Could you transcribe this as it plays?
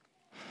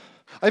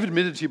I've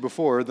admitted to you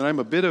before that I'm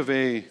a bit of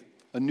a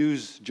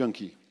news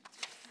junkie.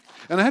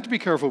 And I have to be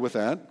careful with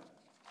that.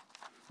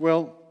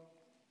 Well,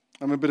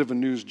 I'm a bit of a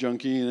news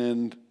junkie,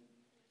 and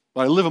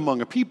I live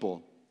among a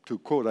people, to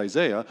quote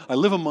Isaiah, I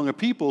live among a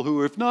people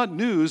who, if not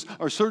news,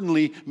 are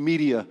certainly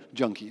media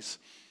junkies.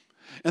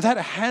 And that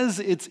has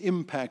its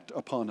impact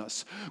upon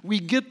us. We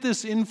get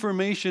this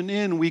information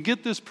in, we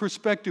get this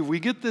perspective,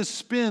 we get this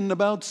spin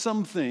about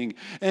something.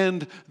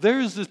 And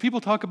there's this, people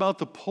talk about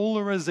the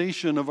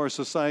polarization of our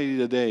society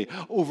today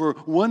over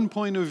one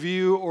point of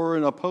view or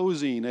an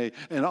opposing,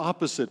 an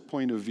opposite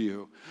point of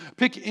view.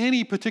 Pick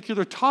any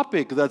particular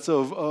topic that's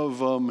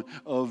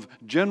of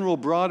general,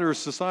 broader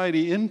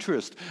society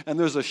interest, and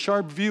there's a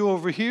sharp view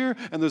over here,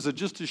 and there's a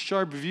just as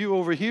sharp view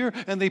over here,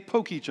 and they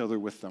poke each other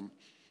with them,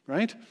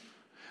 right?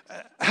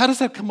 How does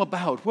that come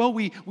about? Well,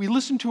 we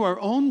listen to our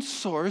own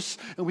source,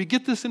 and we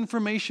get this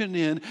information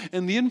in,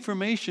 and the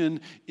information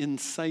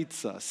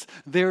incites us.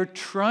 They're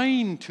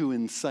trying to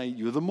incite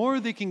you. The more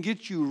they can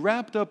get you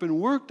wrapped up and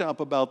worked up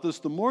about this,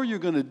 the more you're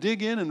going to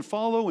dig in and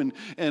follow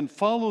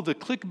the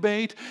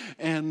clickbait.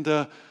 And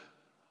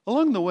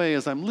along the way,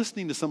 as I'm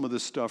listening to some of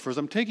this stuff, or as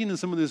I'm taking in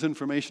some of this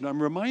information,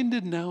 I'm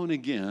reminded now and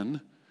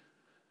again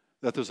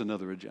that there's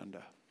another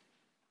agenda.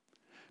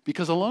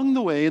 Because along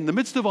the way, in the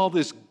midst of all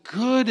this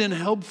good and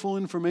helpful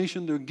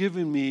information they're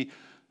giving me,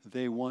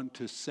 they want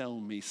to sell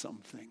me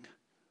something.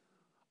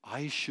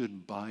 I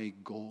should buy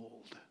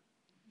gold.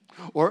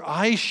 Or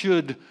I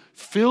should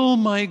fill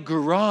my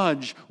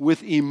garage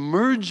with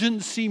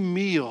emergency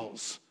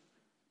meals.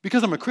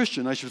 Because I'm a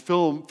Christian, I should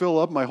fill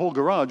up my whole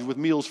garage with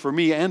meals for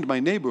me and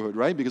my neighborhood,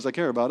 right? Because I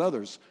care about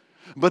others.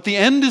 But the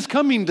end is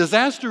coming.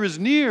 Disaster is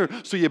near.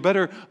 So you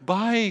better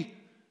buy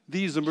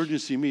these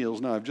emergency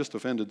meals. Now, I've just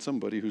offended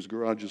somebody whose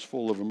garage is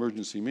full of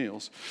emergency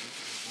meals.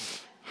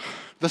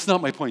 That's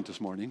not my point this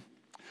morning.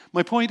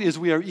 My point is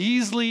we are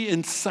easily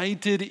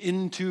incited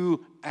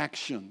into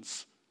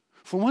actions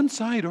from one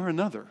side or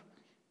another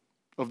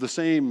of the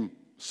same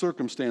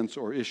circumstance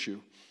or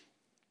issue.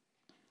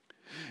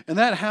 And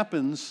that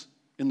happens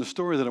in the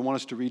story that I want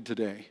us to read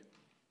today.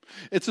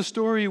 It's a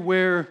story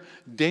where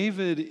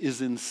David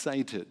is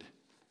incited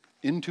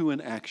into an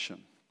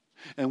action.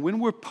 And when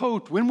we're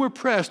poked, when we're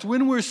pressed,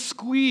 when we're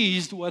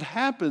squeezed, what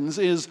happens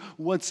is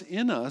what's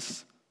in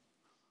us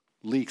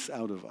leaks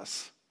out of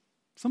us.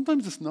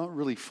 Sometimes it's not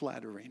really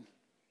flattering.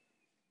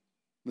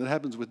 That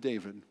happens with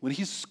David. When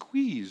he's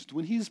squeezed,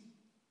 when he's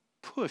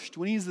pushed,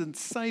 when he's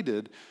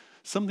incited,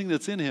 something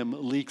that's in him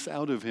leaks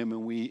out of him,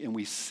 and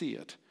we see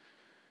it.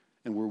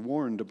 And we're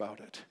warned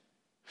about it.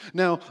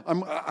 Now,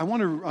 I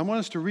want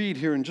us to read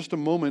here in just a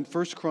moment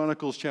 1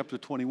 Chronicles chapter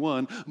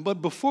 21.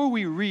 But before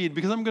we read,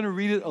 because I'm going to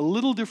read it a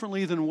little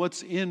differently than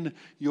what's in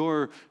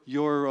your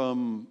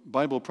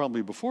Bible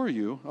probably before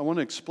you, I want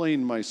to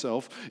explain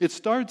myself. It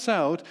starts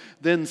out,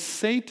 then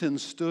Satan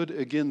stood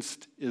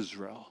against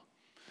Israel.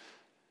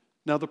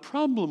 Now, the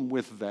problem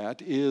with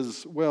that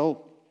is,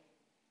 well,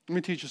 let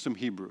me teach you some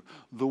Hebrew.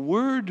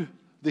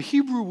 The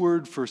Hebrew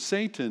word for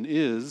Satan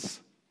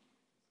is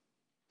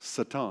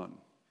Satan.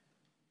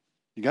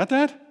 You got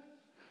that?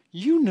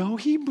 You know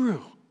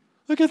Hebrew.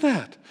 Look at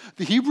that.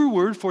 The Hebrew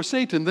word for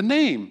Satan, the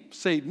name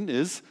Satan,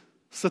 is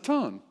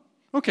Satan.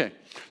 Okay,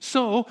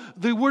 so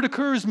the word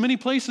occurs many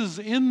places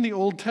in the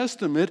Old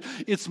Testament.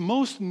 Its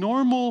most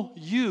normal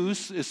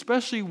use,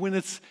 especially when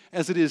it's,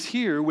 as it is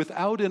here,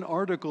 without an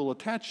article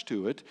attached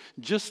to it,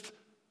 just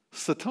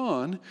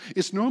Satan,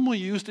 its normally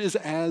used is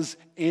as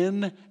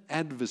an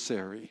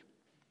adversary.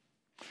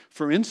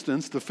 For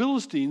instance, the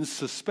Philistines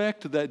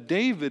suspect that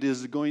David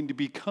is going to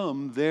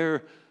become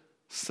their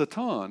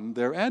Satan,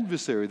 their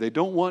adversary. They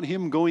don't want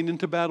him going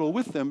into battle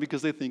with them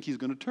because they think he's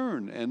going to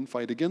turn and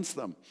fight against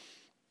them.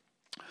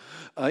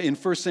 In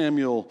 2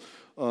 Samuel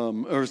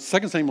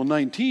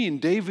 19,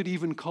 David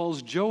even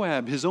calls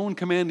Joab, his own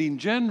commanding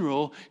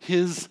general,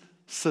 his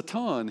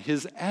Satan,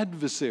 his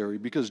adversary,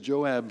 because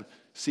Joab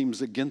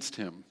seems against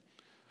him.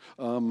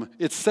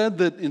 It's said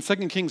that in 2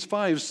 Kings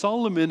 5,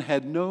 Solomon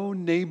had no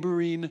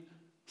neighboring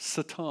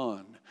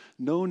Satan,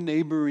 no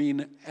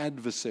neighboring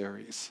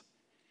adversaries.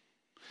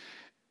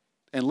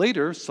 And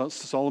later,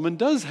 Solomon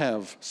does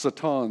have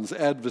Satan's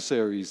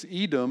adversaries,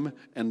 Edom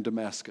and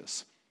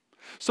Damascus.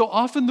 So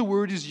often the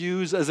word is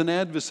used as an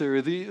adversary.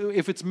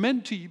 If it's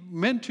meant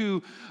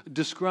to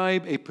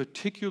describe a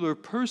particular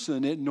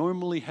person, it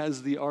normally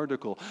has the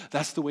article.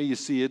 That's the way you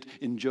see it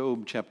in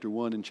Job chapter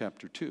 1 and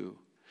chapter 2.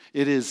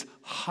 It is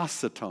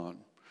Hasatan,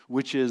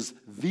 which is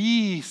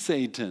the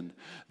Satan,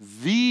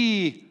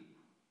 the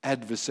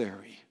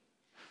adversary.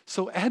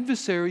 So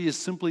adversary is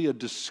simply a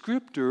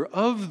descriptor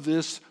of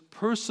this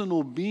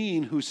personal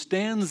being who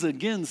stands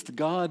against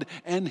God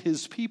and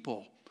his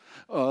people.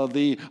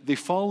 The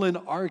fallen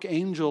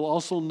archangel,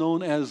 also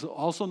known as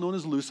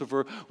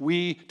Lucifer,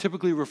 we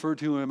typically refer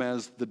to him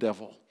as the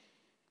devil.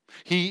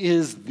 He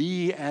is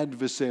the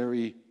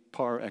adversary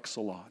par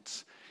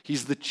excellence.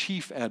 He's the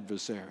chief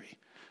adversary,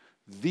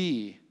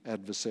 the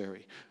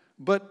adversary.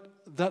 But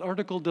that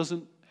article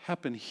doesn't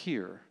happen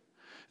here.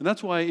 And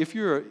that's why if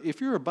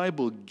you're a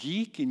Bible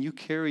geek and you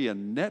carry a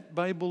net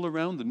Bible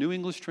around, the New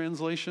English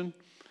Translation,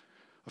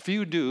 a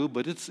few do,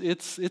 but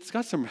it's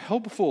got some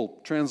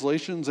helpful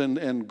translations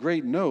and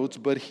great notes.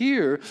 But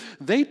here,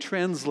 they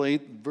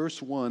translate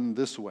verse 1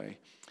 this way.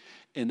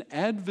 An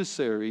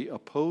adversary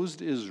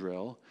opposed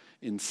Israel,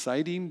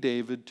 inciting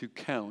David to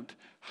count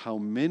how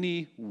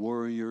many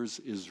warriors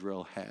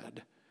Israel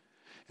had.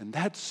 And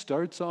that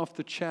starts off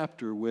the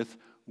chapter with,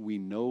 we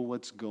know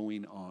what's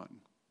going on.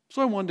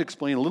 So I wanted to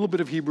explain a little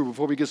bit of Hebrew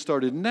before we get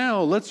started.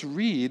 Now let's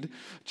read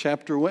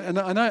chapter 1.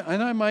 And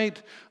I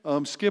might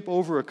skip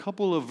over a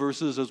couple of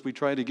verses as we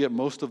try to get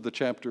most of the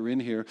chapter in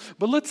here.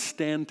 But let's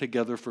stand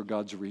together for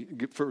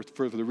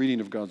for the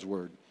reading of God's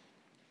Word.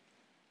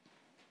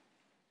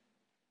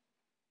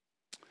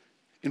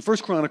 In 1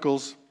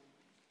 Chronicles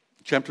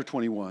chapter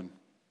 21,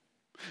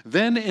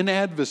 then an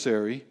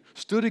adversary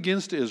stood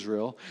against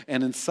Israel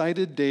and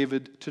incited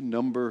David to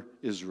number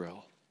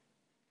Israel.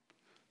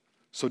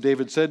 So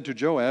David said to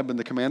Joab and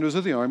the commanders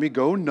of the army,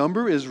 go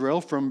number Israel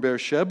from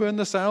Beersheba in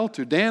the south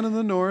to Dan in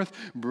the north.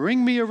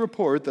 Bring me a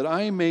report that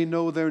I may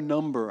know their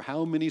number,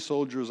 how many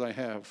soldiers I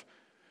have.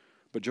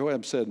 But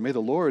Joab said, may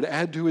the Lord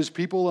add to his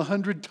people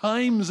 100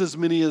 times as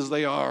many as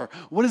they are.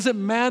 What does it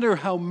matter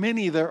how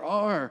many there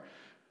are?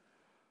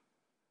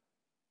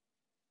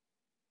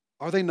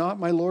 Are they not,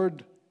 my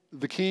lord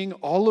the king,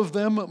 all of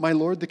them, my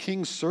lord the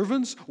king's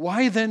servants?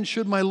 Why then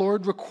should my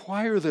lord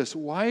require this?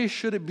 Why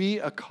should it be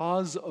a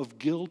cause of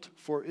guilt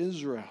for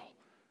Israel?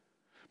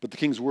 But the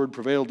king's word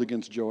prevailed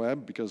against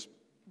Joab because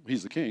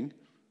he's the king.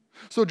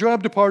 So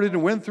Joab departed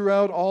and went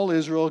throughout all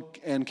Israel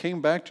and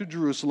came back to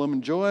Jerusalem.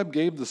 And Joab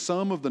gave the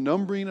sum of the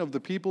numbering of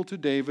the people to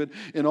David.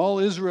 In all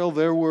Israel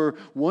there were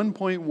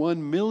 1.1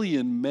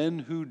 million men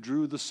who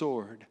drew the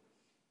sword.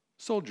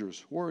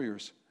 Soldiers,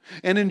 warriors.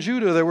 And in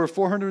Judah there were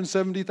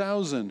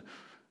 470,000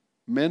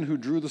 men who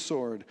drew the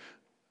sword.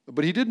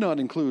 But he did not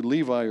include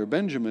Levi or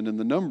Benjamin in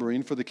the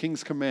numbering, for the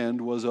king's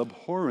command was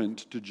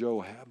abhorrent to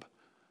Joab.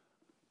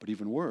 But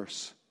even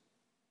worse,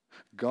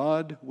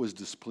 God was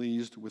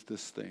displeased with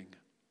this thing,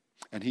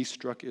 and he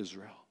struck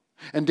Israel.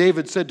 And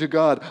David said to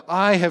God,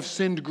 I have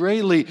sinned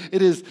greatly.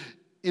 It is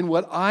in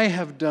what I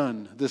have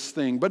done, this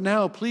thing. But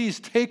now please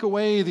take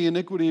away the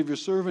iniquity of your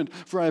servant,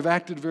 for I have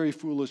acted very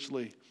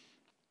foolishly.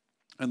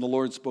 And the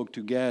Lord spoke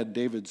to Gad,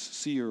 David's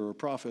seer or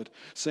prophet,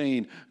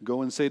 saying,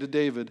 go and say to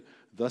David,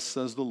 thus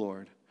says the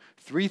Lord,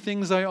 3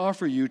 things I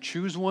offer you,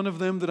 choose one of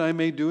them that I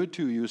may do it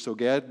to you. So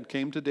Gad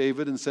came to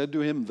David and said to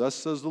him, thus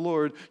says the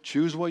Lord,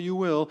 choose what you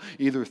will,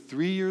 either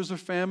 3 years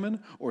of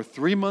famine or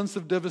 3 months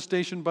of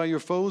devastation by your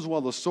foes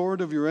while the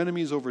sword of your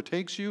enemies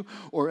overtakes you,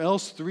 or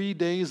else 3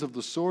 days of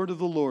the sword of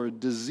the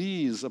Lord,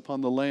 disease upon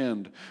the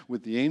land,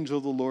 with the angel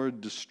of the Lord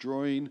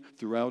destroying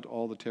throughout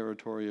all the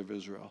territory of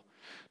Israel.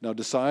 Now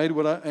decide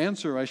what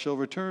answer I shall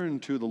return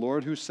to the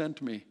Lord who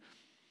sent me.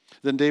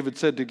 Then David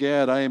said to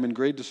Gad, I am in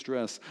great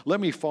distress. Let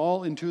me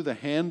fall into the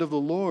hand of the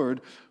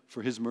Lord,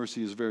 for his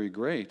mercy is very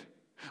great.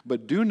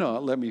 But do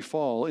not let me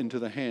fall into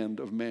the hand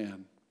of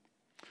man.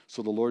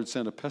 So the Lord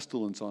sent a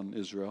pestilence on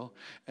Israel,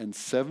 and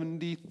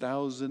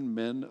 70,000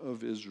 men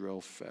of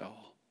Israel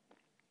fell.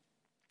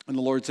 And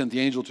the Lord sent the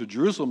angel to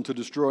Jerusalem to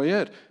destroy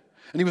it.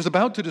 And he was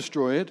about to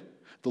destroy it.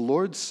 The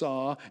Lord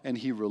saw, and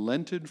he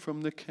relented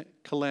from the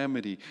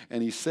calamity.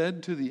 And he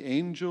said to the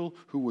angel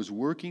who was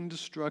working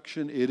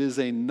destruction, it is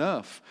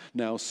enough.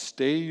 Now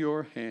stay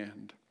your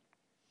hand.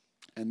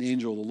 And the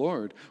angel of the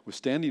Lord was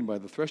standing by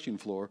the threshing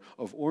floor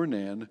of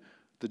Ornan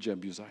the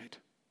Jebusite.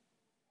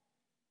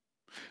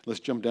 Let's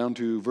jump down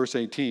to verse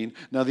 18.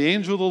 Now the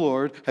angel of the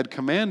Lord had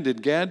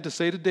commanded Gad to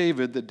say to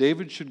David that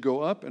David should go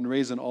up and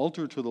raise an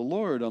altar to the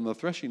Lord on the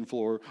threshing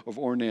floor of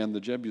Ornan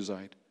the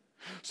Jebusite.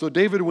 So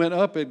David went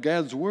up at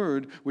Gad's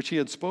word, which he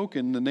had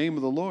spoken in the name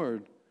of the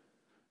Lord.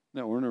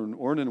 Now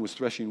Ornan was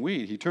threshing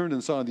wheat. He turned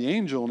and saw the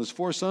angel, and his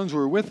 4 sons who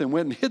were with him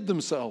went and hid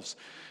themselves.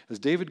 As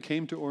David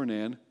came to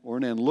Ornan,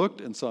 Ornan looked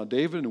and saw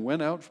David and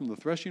went out from the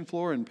threshing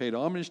floor and paid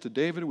homage to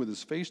David with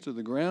his face to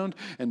the ground.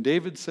 And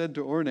David said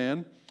to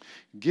Ornan,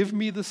 give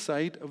me the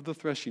site of the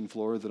threshing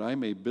floor that I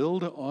may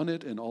build on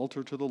it an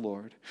altar to the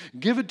Lord.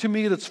 Give it to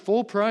me at its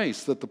full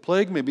price, that the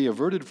plague may be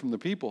averted from the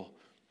people.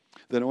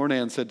 Then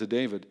Ornan said to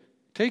David,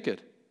 take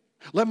it.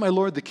 Let my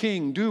lord the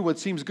king do what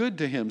seems good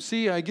to him.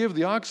 See, I give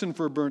the oxen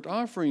for burnt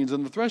offerings,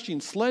 and the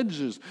threshing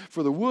sledges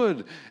for the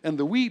wood, and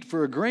the wheat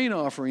for a grain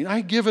offering.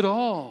 I give it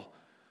all.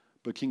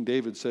 But King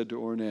David said to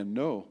Ornan,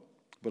 no,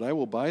 but I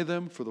will buy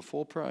them for the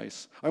full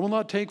price. I will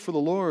not take for the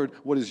Lord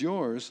what is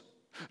yours,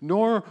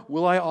 nor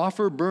will I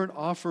offer burnt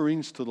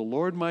offerings to the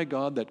Lord my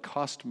God that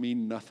cost me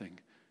nothing.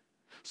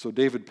 So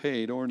David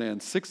paid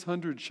Ornan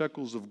 600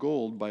 shekels of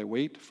gold by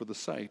weight for the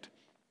site.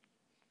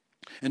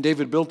 And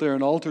David built there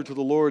an altar to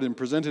the Lord and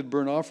presented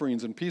burnt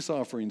offerings and peace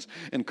offerings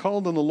and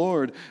called on the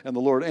Lord. And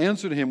the Lord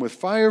answered him with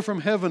fire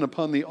from heaven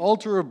upon the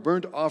altar of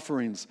burnt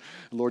offerings.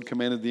 The Lord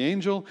commanded the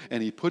angel,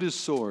 and he put his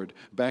sword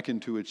back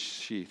into its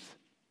sheath.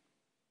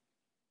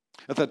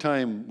 At that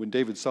time, when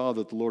David saw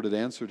that the Lord had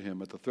answered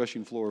him at the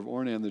threshing floor of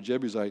Ornan the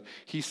Jebusite,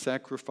 he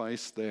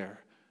sacrificed there.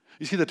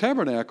 You see, the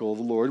tabernacle of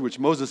the Lord, which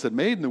Moses had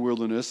made in the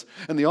wilderness,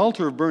 and the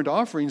altar of burnt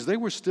offerings, they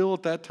were still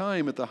at that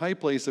time at the high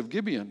place of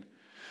Gibeon.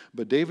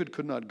 But David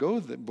could not go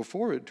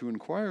before it to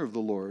inquire of the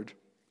Lord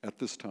at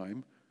this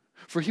time,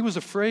 for he was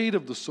afraid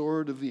of the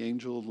sword of the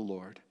angel of the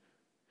Lord.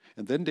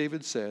 And then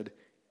David said,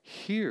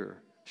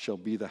 "Here shall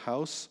be the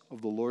house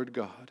of the Lord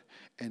God,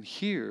 and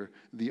here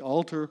the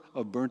altar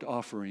of burnt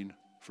offering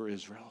for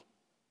Israel."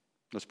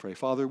 Let's pray.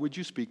 Father, would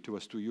you speak to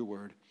us through your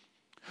word?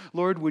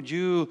 Lord, would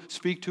you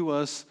speak to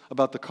us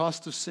about the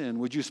cost of sin?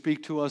 Would you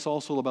speak to us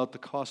also about the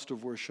cost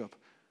of worship?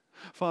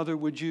 Father,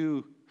 would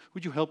you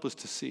help us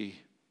to see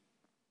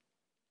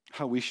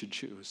how we should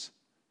choose?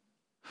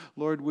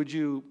 Lord, would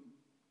you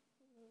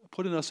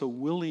put in us a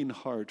willing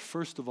heart,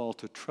 first of all,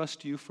 to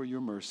trust you for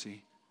your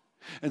mercy,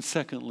 and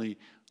secondly,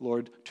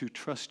 Lord, to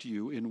trust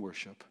you in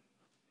worship.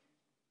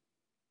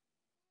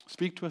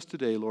 Speak to us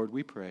today, Lord,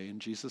 we pray in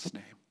Jesus'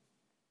 name.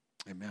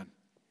 Amen.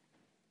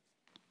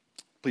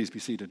 Please be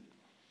seated.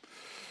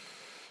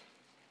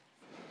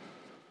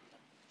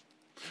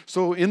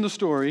 So in the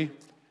story,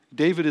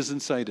 David is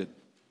incited.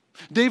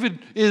 David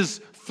is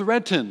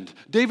threatened.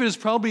 David is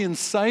probably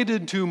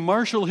incited to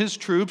marshal his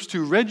troops,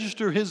 to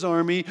register his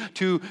army,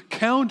 to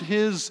count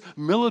his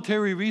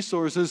military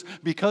resources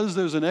because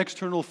there's an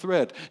external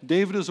threat.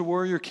 David is a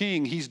warrior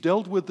king. He's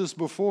dealt with this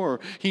before.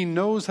 He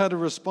knows how to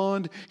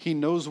respond. He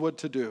knows what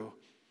to do.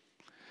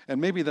 And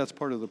maybe that's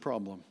part of the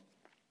problem.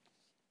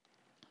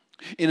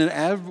 When an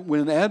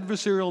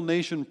adversarial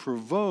nation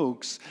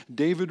provokes,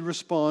 David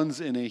responds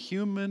in a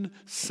human,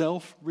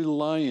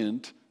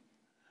 self-reliant,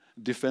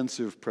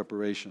 defensive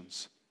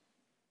preparations.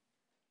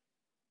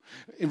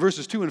 In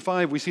verses 2 and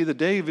 5, we see that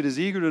David is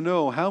eager to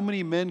know how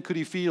many men could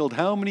he field,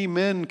 how many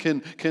men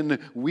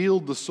can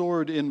wield the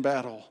sword in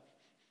battle.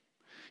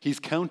 He's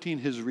counting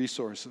his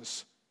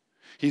resources.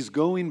 He's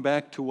going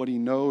back to what he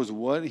knows,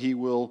 what he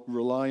will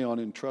rely on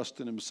and trust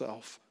in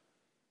himself.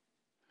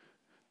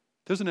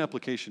 There's an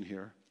application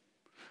here.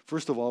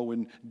 First of all,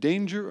 when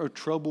danger or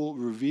trouble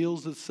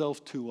reveals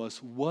itself to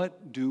us,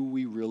 what do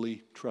we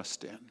really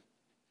trust in?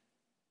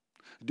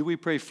 Do we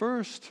pray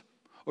first,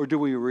 or do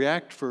we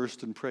react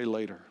first and pray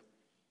later?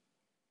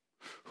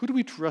 Who do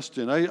we trust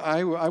in? I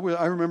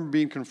remember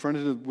being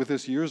confronted with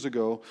this years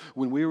ago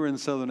when we were in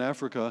Southern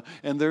Africa,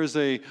 and there's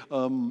a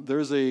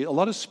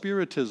lot of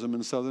spiritism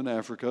in Southern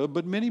Africa,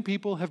 but many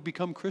people have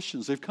become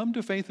Christians. They've come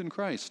to faith in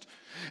Christ.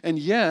 And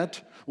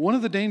yet, one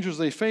of the dangers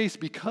they face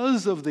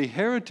because of the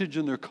heritage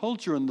in their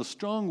culture and the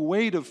strong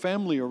weight of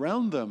family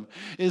around them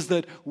is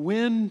that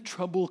when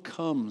trouble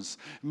comes,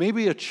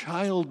 maybe a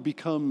child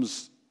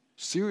becomes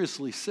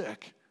seriously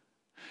sick,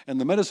 and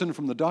the medicine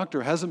from the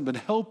doctor hasn't been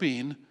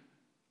helping,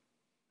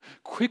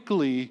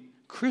 quickly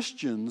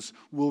Christians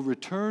will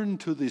return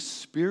to the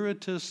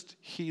spiritist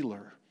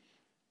healer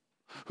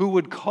who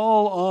would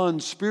call on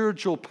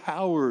spiritual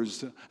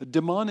powers,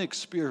 demonic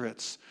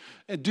spirits,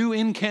 and do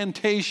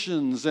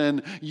incantations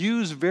and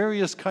use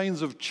various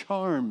kinds of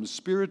charms,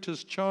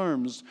 spiritist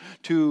charms,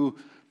 to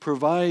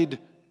provide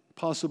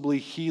possibly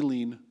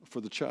healing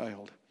for the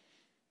child.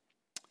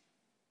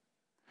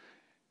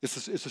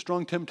 It's a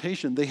strong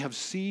temptation. They have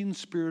seen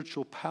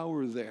spiritual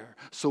power there.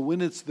 So when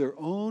it's their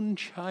own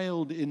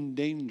child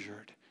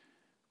endangered,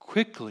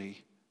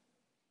 quickly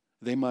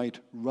they might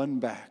run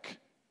back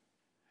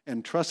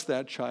and trust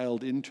that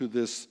child into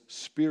this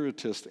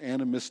spiritist,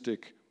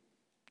 animistic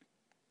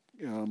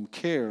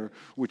care,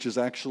 which is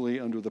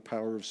actually under the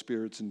power of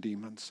spirits and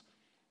demons.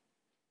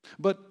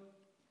 But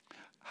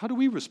how do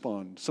we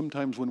respond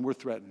sometimes when we're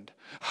threatened?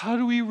 How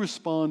do we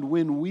respond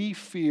when we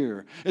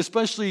fear,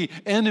 especially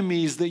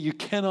enemies that you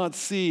cannot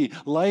see,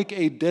 like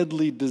a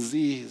deadly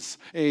disease,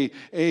 a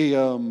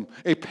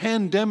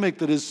pandemic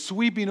that is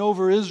sweeping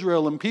over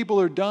Israel and people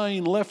are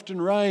dying left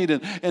and right?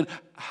 And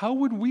how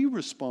would we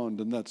respond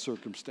in that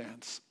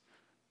circumstance?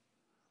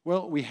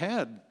 Well, we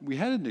had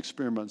an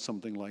experiment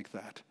something like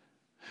that.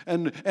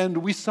 And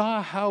we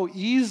saw how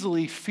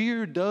easily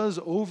fear does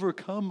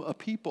overcome a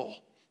people.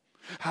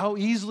 How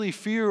easily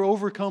fear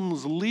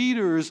overcomes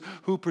leaders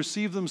who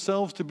perceive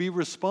themselves to be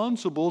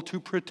responsible to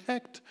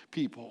protect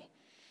people.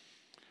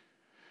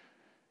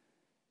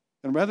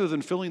 And rather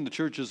than filling the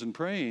churches and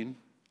praying,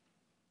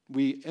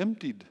 we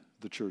emptied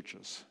the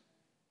churches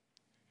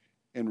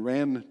and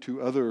ran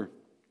to other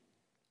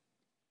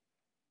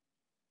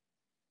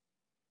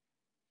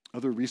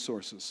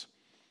resources.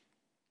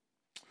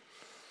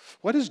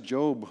 Why does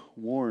Job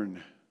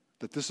warn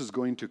that this is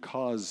going to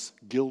cause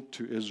guilt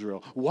to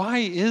Israel? Why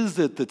is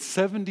it that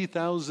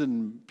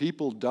 70,000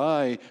 people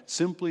die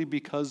simply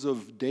because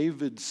of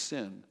David's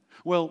sin?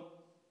 Well,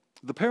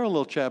 the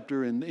parallel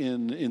chapter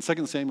in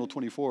 2 Samuel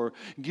 24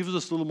 gives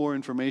us a little more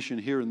information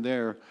here and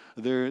there.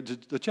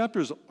 The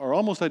chapters are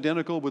almost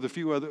identical with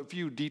a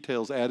few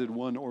details added,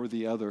 one or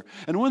the other.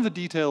 And one of the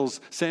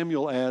details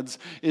Samuel adds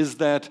is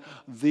that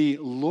the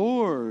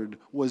Lord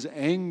was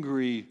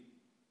angry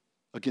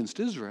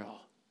against Israel.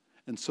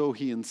 And so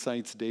he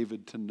incites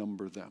David to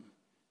number them.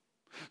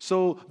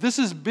 So this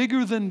is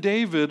bigger than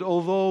David,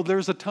 although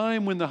there's a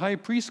time when the high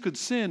priest could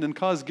sin and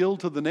cause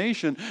guilt to the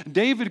nation.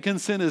 David can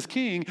sin as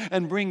king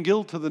and bring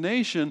guilt to the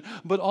nation,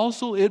 but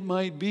also it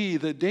might be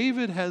that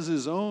David has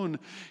his own.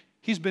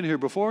 He's been here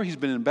before, he's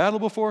been in battle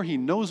before, he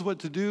knows what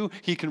to do,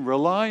 he can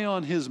rely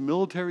on his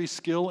military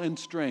skill and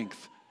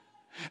strength.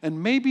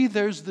 And maybe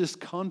there's this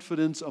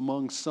confidence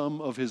among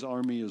some of his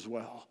army as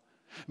well.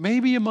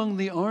 Maybe among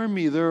the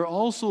army, there are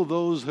also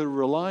those who are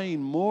relying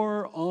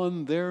more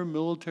on their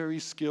military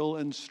skill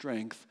and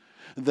strength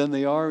than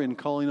they are in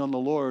calling on the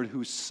Lord,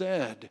 who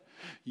said,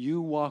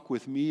 "You walk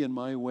with me in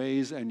my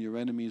ways, and your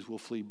enemies will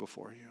flee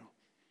before you."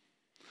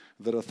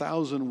 That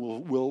 1,000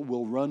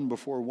 will run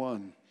before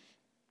one.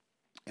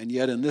 And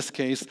yet in this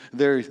case,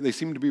 they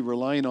seem to be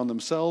relying on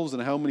themselves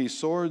and how many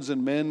swords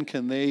and men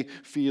can they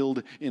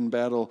field in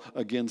battle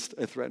against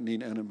a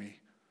threatening enemy.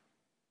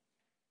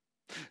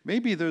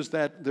 Maybe there's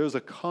a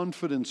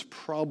confidence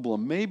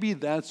problem. Maybe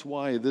that's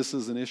why this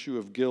is an issue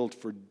of guilt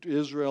for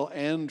Israel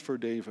and for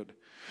David.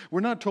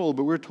 We're not told,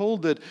 but we're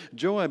told that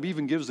Joab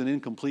even gives an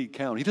incomplete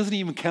count. He doesn't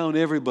even count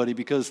everybody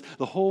because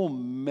the whole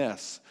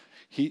mess,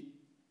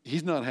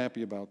 he's not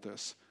happy about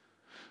this.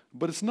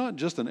 But it's not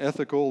just an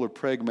ethical or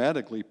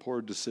pragmatically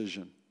poor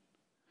decision.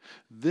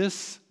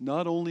 This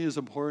not only is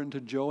important to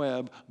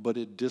Joab, but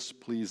it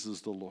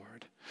displeases the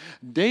Lord.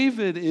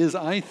 David is,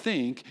 I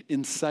think,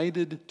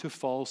 incited to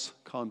false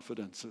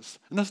confidences.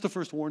 And that's the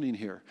first warning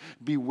here.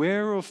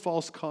 Beware of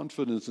false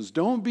confidences.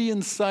 Don't be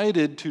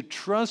incited to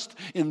trust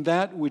in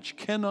that which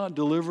cannot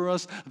deliver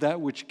us,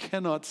 that which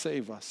cannot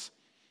save us.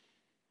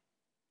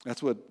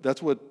 That's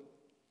what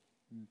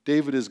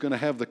David is going to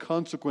have the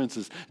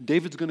consequences.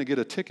 David's going to get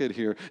a ticket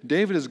here.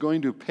 David is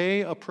going to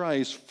pay a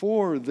price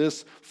for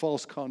this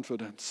false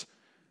confidence.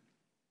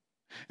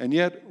 And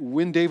yet,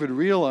 when David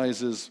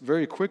realizes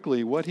very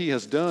quickly what he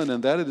has done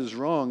and that it is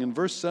wrong, in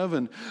verse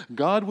 7,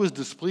 God was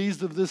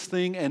displeased of this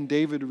thing and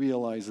David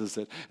realizes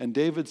it. And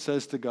David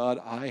says to God,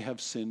 "I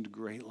have sinned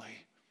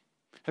greatly."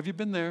 Have you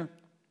been there?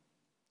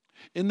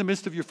 In the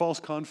midst of your false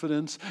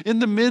confidence, in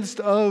the midst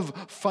of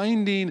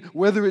finding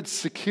whether it's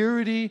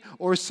security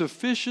or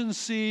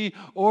sufficiency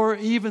or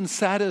even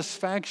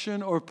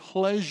satisfaction or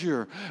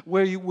pleasure,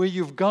 where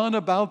you've gone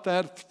about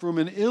that from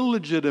an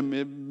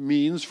illegitimate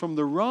means, from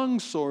the wrong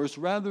source,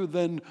 rather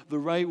than the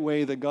right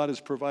way that God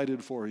has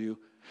provided for you.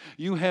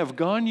 You have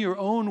gone your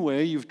own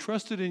way, you've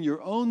trusted in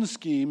your own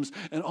schemes,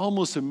 and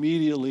almost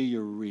immediately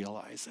you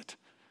realize it.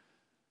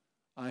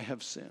 I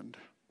have sinned.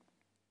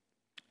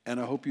 And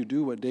I hope you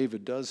do what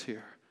David does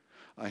here.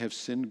 I have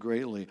sinned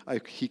greatly.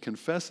 He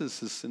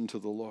confesses his sin to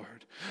the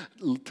Lord.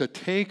 To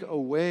take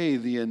away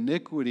the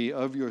iniquity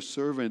of your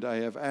servant, I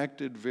have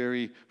acted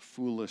very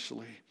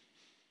foolishly.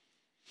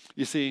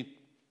 You see,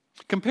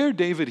 compare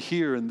David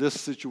here in this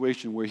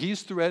situation where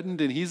he's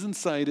threatened and he's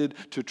incited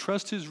to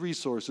trust his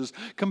resources.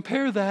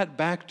 Compare that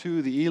back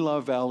to the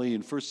Elah Valley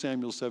in 1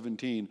 Samuel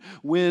 17,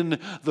 when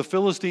the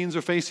Philistines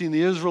are facing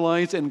the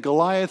Israelites and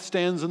Goliath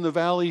stands in the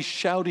valley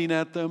shouting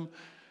at them,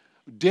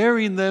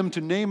 daring them to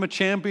name a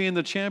champion.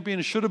 The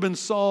champion should have been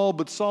Saul,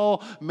 but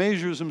Saul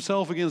measures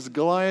himself against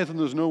Goliath, and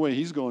there's no way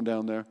he's going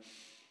down there.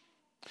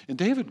 And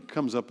David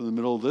comes up in the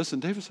middle of this,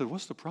 and David said,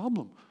 "What's the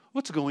problem?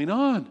 What's going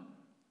on?"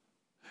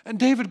 And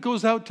David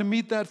goes out to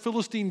meet that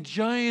Philistine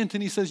giant,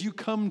 and he says, "You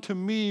come to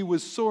me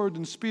with sword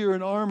and spear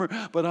and armor,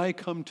 but I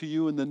come to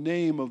you in the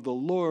name of the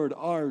Lord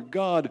our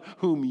God,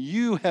 whom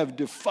you have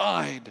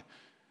defied."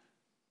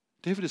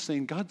 David is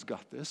saying, God's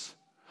got this.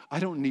 I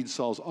don't need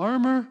Saul's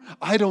armor.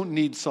 I don't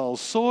need Saul's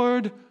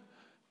sword.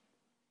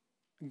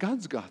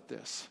 God's got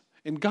this.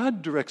 And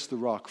God directs the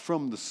rock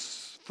from the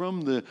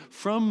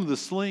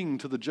sling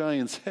to the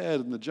giant's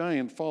head, and the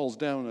giant falls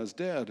down as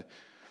dead.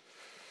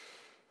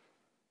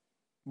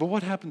 But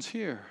what happens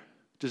here?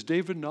 Does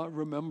David not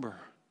remember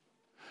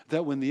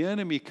that when the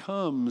enemy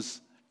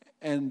comes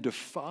and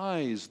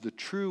defies the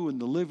true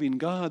and the living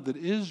God, that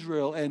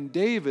Israel and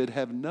David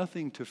have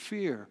nothing to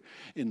fear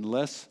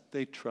unless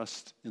they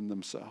trust in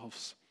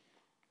themselves?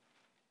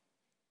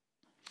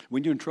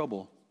 When you're in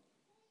trouble,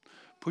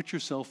 put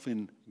yourself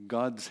in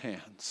God's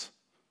hands,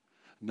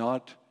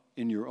 not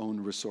in your own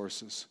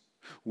resources.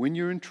 When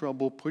you're in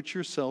trouble, put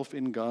yourself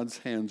in God's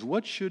hands.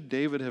 What should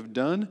David have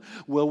done?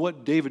 Well,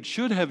 what David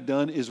should have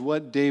done is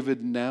what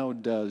David now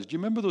does. Do you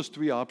remember those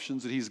 3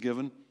 options that he's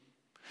given?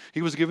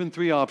 He was given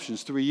 3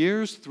 options: 3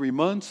 years, 3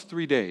 months,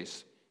 3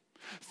 days.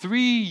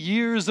 3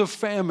 years of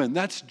famine.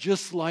 That's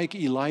just like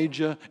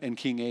Elijah and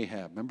King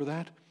Ahab. Remember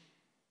that?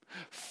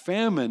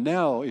 Famine.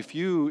 Now, if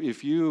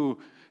you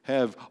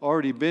have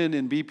already been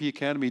in BP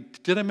Academy,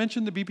 did I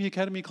mention the BP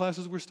Academy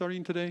classes we're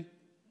starting today?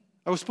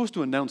 I was supposed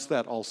to announce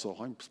that also.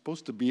 I'm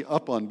supposed to be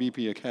up on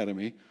BP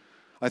Academy.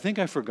 I think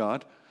I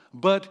forgot.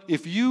 But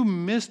if you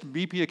missed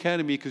BP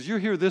Academy because you're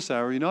here this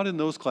hour, you're not in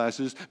those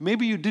classes,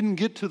 maybe you didn't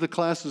get to the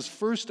class's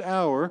first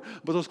hour,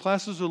 but those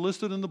classes are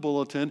listed in the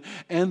bulletin,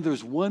 and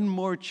there's one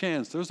more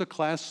chance. There's a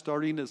class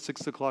starting at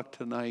 6 o'clock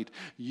tonight.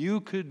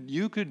 You could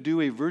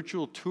do a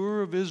virtual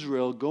tour of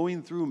Israel,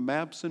 going through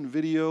maps and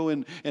video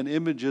and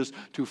images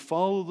to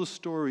follow the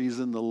stories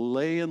in the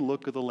lay and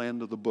look of the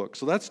land of the book.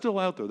 So that's still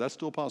out there. That's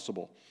still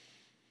possible.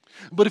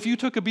 But if you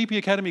took a BP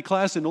Academy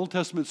class in Old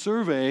Testament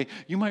survey,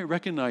 you might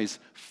recognize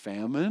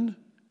famine,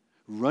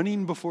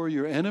 running before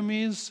your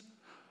enemies,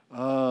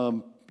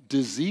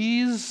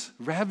 disease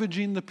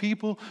ravaging the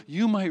people.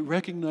 You might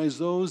recognize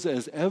those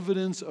as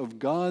evidence of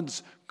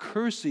God's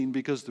cursing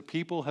because the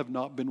people have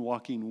not been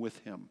walking with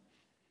him.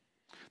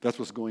 That's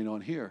what's going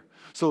on here.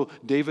 So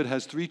David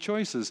has three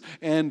choices.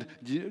 And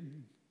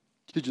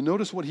did you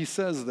notice what he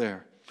says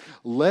there?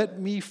 Let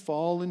me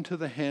fall into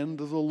the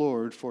hand of the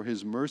Lord, for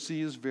his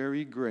mercy is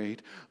very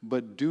great,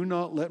 but do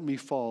not let me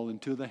fall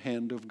into the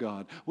hand of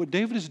God. What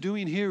David is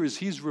doing here is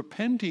he's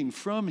repenting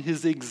from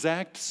his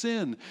exact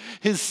sin.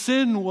 His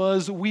sin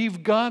was,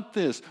 we've got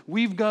this.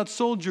 We've got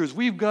soldiers.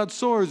 We've got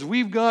swords.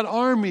 We've got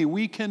army.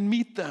 We can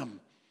meet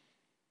them.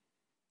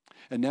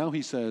 And now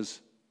he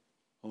says,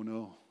 oh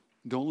no,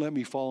 don't let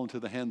me fall into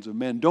the hands of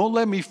men. Don't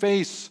let me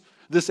face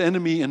this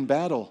enemy in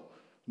battle.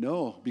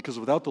 No, because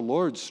without the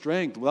Lord's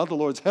strength, without the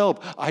Lord's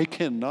help, I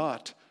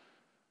cannot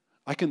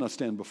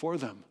stand before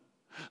them.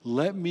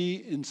 Let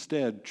me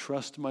instead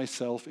trust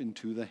myself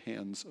into the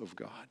hands of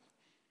God.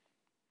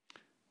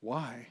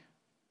 Why?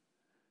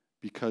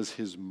 Because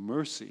his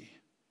mercy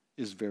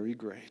is very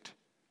great.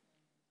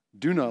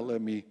 Do not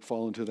let me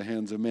fall into the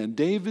hands of men.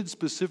 David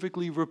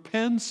specifically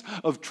repents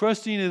of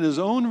trusting in his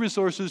own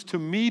resources to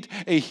meet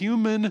a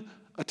human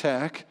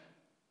attack,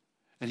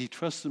 and he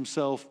trusts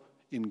himself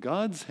in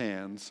God's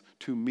hands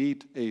to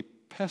meet a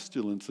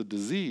pestilence, a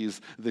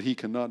disease that he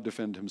cannot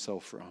defend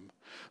himself from.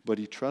 But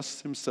he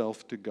trusts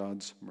himself to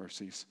God's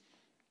mercies.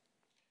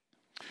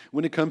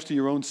 When it comes to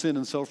your own sin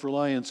and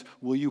self-reliance,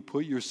 will you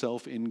put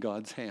yourself in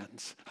God's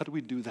hands? How do we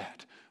do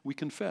that? We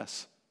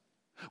confess.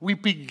 We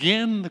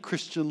begin the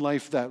Christian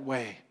life that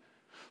way.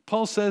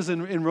 Paul says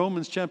in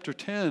Romans chapter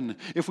 10,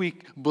 if we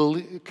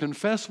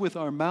confess with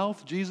our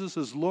mouth Jesus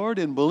is Lord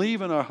and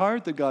believe in our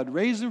heart that God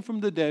raised him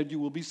from the dead, you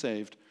will be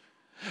saved.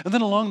 And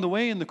then along the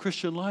way in the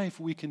Christian life,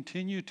 we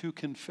continue to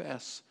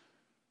confess.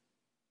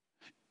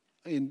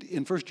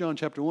 In 1 John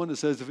chapter 1, it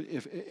says,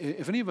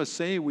 if any of us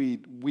say we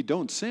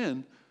don't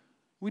sin,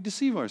 we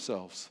deceive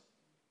ourselves.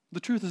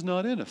 The truth is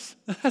not in us.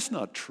 That's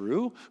not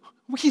true.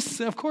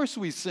 Of course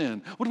we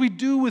sin. What do we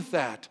do with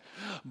that?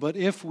 But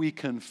if we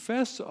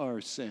confess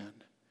our sin,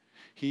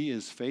 he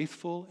is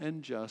faithful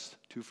and just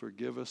to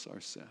forgive us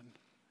our sin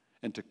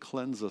and to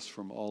cleanse us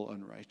from all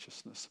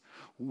unrighteousness.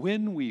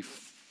 When we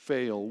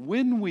fail,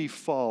 when we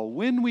fall,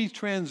 when we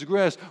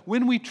transgress,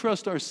 when we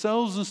trust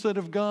ourselves instead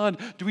of God,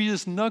 do we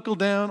just knuckle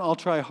down, I'll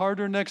try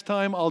harder next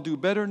time, I'll do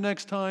better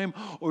next time,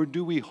 or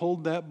do we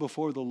hold that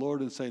before the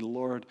Lord and say,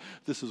 Lord,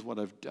 this is what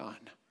I've done.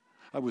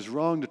 I was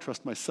wrong to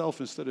trust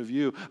myself instead of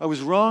you. I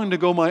was wrong to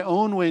go my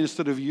own way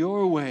instead of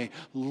your way.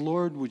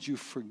 Lord, would you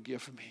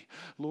forgive me?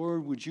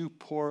 Lord, would you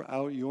pour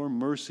out your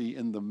mercy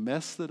in the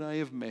mess that I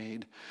have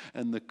made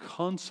and the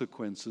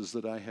consequences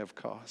that I have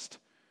caused?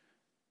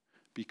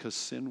 Because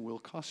sin will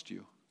cost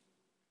you.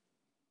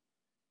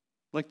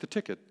 Like the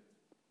ticket.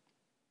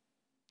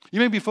 You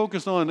may be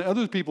focused on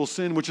other people's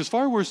sin, which is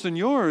far worse than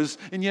yours,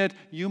 and yet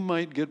you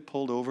might get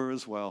pulled over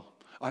as well.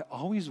 I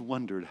always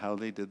wondered how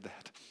they did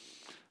that.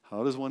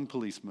 How does one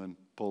policeman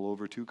pull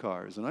over two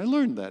cars? And I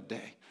learned that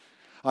day.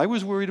 I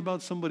was worried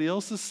about somebody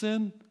else's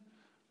sin.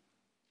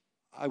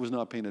 I was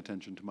not paying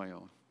attention to my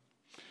own.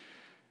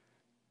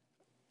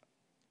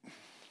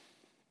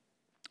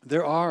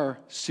 There are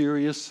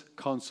serious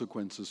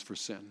consequences for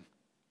sin.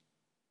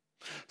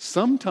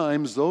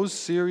 Sometimes those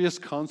serious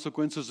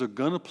consequences are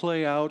going to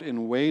play out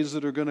in ways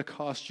that are going to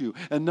cost you.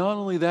 And not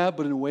only that,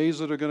 but in ways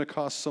that are going to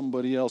cost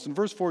somebody else. In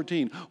verse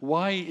 14,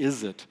 why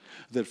is it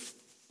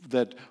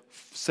that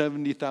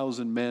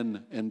 70,000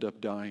 men end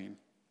up dying?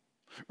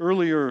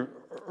 Earlier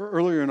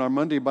in our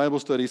Monday Bible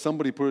study,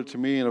 somebody put it to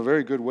me in a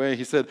very good way.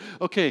 He said,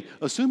 okay,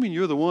 assuming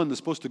you're the one that's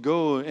supposed to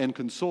go and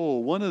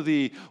console one of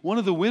the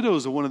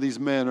widows of one of these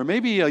men, or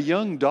maybe a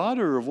young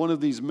daughter of one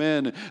of these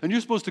men, and you're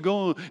supposed to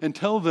go and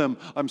tell them,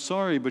 I'm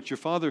sorry, but your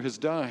father has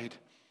died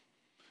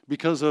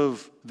because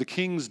of the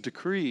king's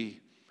decree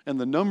and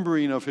the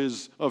numbering of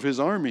his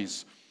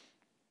armies.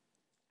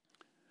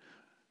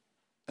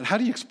 And how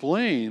do you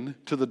explain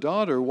to the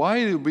daughter why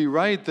it would be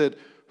right that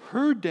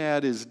her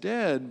dad is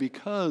dead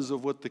because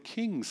of what the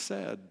king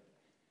said?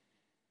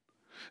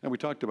 And we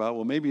talked about,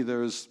 well, maybe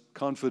there's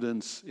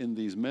confidence in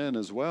these men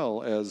as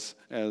well as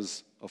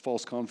a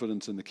false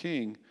confidence in the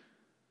king.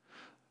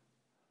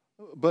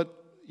 But,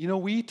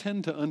 we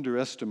tend to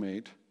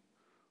underestimate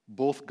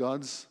both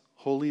God's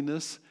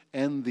holiness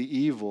and the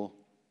evil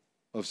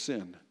of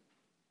sin.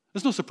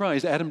 It's no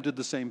surprise Adam did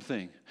the same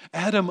thing.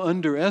 Adam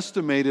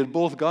underestimated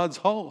both God's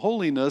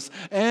holiness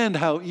and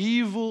how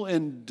evil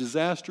and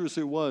disastrous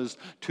it was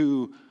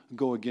to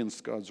go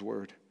against God's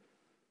word.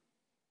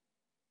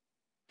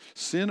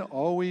 Sin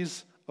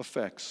always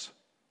affects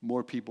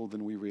more people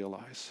than we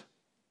realize.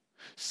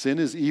 Sin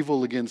is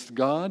evil against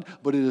God,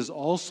 but it is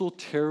also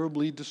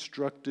terribly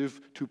destructive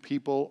to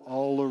people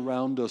all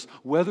around us,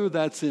 whether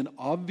that's in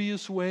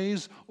obvious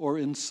ways or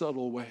in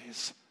subtle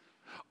ways.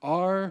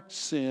 Our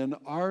sin,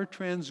 our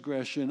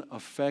transgression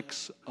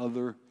affects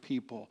other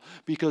people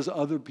because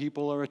other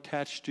people are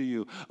attached to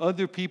you.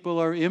 Other people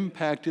are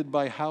impacted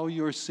by how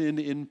your sin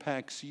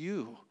impacts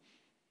you,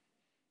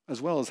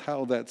 as well as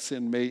how that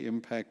sin may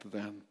impact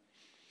them.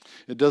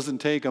 It doesn't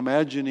take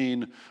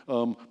imagining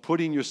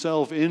putting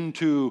yourself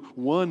into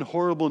one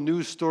horrible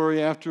news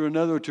story after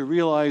another to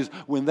realize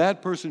when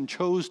that person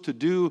chose to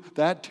do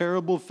that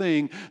terrible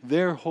thing,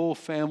 their whole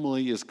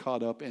family is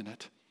caught up in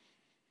it.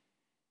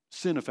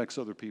 Sin affects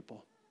other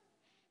people.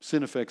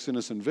 Sin affects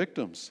innocent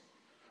victims.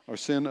 Our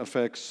sin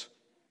affects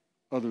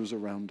others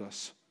around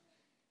us.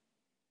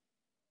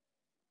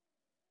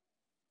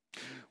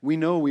 We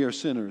know we are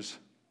sinners.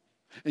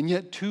 And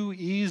yet too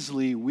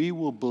easily we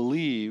will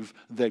believe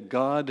that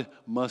God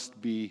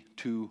must be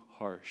too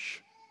harsh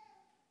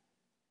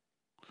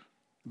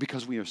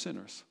because we are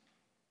sinners.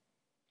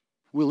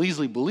 We'll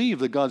easily believe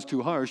that God's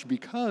too harsh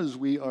because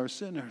we are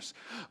sinners.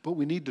 But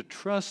we need to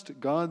trust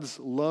God's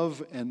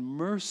love and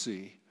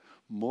mercy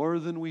more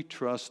than we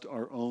trust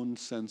our own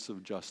sense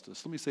of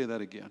justice. Let me say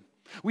that again.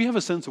 We have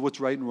a sense of what's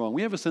right and wrong.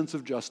 We have a sense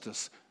of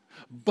justice.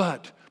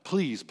 But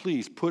please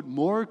put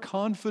more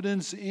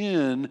confidence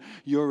in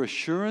your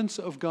assurance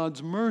of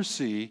God's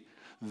mercy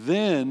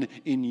than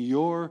in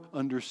your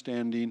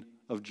understanding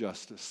of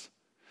justice.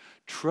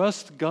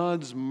 Trust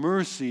God's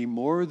mercy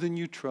more than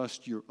you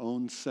trust your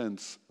own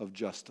sense of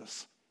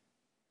justice.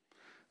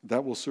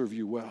 That will serve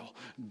you well.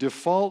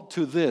 Default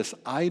to this: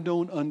 I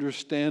don't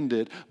understand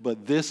it,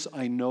 but this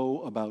I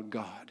know about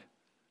God.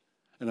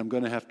 And I'm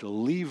going to have to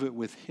leave it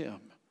with Him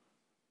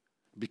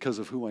because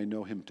of who I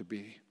know Him to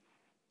be.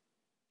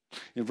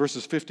 In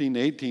verses 15 to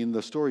 18,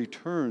 the story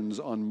turns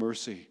on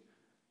mercy.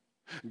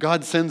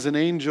 God is sending an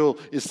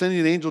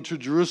angel to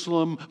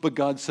Jerusalem, but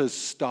God says,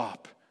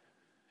 stop.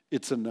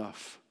 It's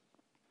enough.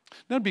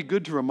 Now it'd be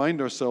good to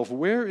remind ourselves,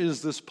 where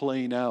is this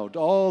playing out?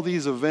 All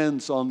these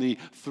events on the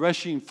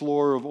threshing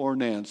floor of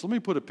Ornan. So let me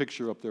put a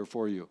picture up there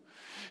for you.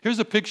 Here's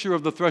a picture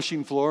of the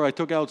threshing floor. I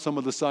took out some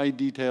of the side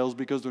details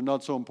because they're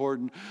not so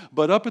important.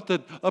 But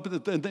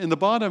in the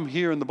bottom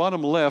here, in the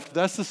bottom left,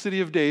 that's the city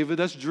of David.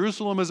 That's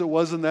Jerusalem as it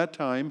was in that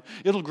time.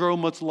 It'll grow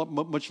much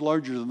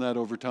larger than that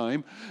over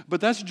time. But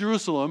that's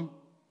Jerusalem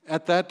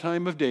at that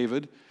time of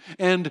David.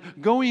 And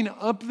going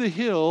up the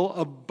hill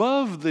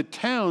above the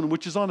town,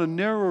 which is on a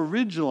narrow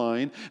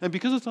ridgeline, and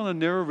because it's on a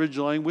narrow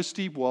ridgeline with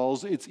steep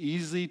walls, it's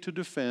easy to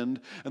defend,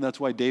 and that's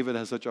why David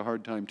has such a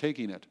hard time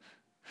taking it.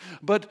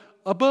 But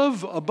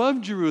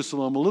above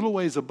Jerusalem, a little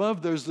ways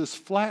above, there's this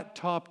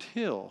flat-topped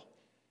hill.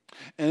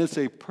 And it's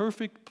a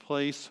perfect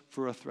place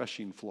for a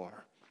threshing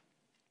floor.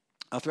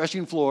 A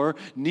threshing floor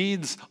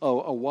needs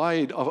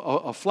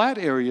a flat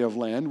area of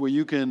land where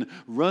you can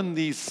run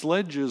these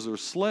sledges or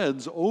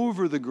sleds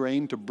over the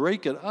grain to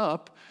break it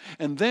up,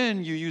 and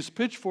then you use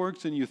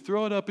pitchforks and you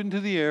throw it up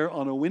into the air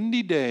on a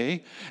windy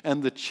day,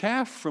 and the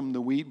chaff from the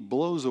wheat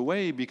blows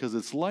away because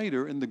it's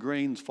lighter and the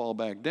grains fall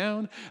back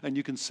down, and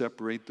you can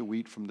separate the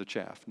wheat from the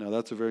chaff. Now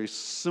that's a very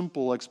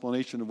simple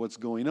explanation of what's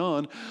going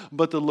on,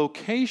 but the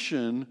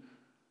location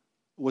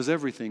was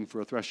everything for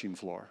a threshing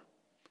floor.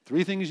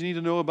 3 things you need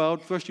to know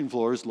about threshing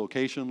floors: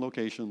 location,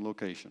 location,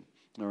 location.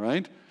 All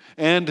right?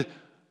 And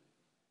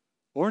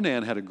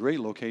Ornan had a great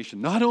location.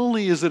 Not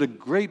only is it a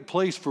great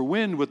place for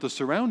wind with the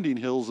surrounding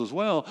hills as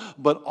well,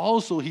 but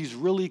also he's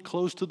really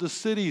close to the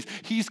cities.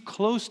 He's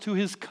close to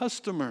his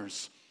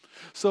customers.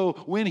 So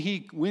when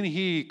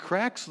he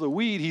cracks the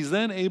wheat, he's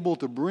then able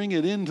to bring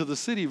it into the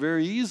city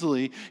very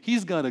easily.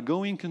 He's got a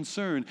going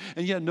concern.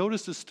 And yet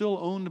notice it's still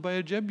owned by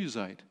a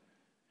Jebusite.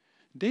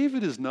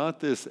 David is not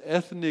this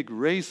ethnic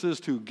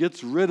racist who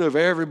gets rid of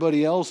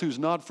everybody else who's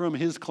not from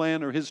his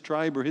clan or his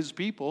tribe or his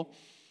people.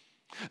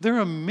 There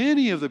are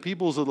many of the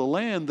peoples of the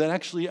land that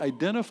actually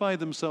identify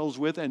themselves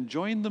with and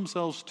join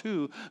themselves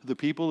to the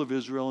people of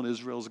Israel and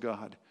Israel's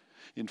God.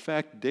 In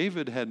fact,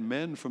 David had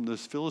men from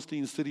this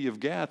Philistine city of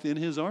Gath in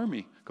his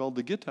army called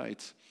the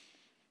Gittites.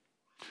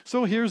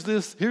 So here's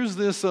this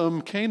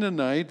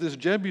Canaanite, this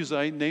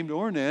Jebusite named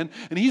Ornan,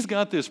 and he's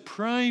got this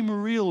prime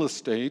real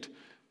estate.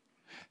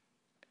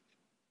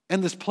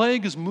 And this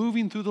plague is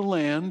moving through the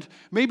land.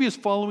 Maybe it's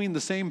following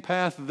the same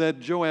path that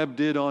Joab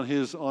did on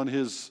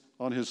his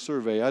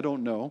survey. I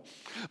don't know.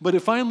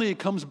 But finally it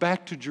comes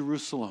back to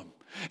Jerusalem.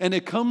 And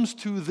it comes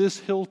to this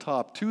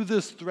hilltop, to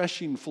this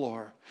threshing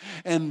floor.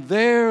 And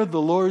there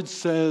the Lord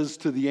says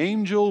to the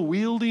angel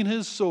wielding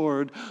his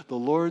sword, the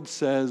Lord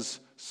says,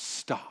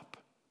 stop.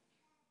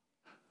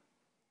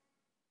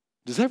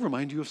 Does that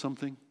remind you of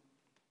something?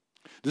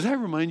 Does that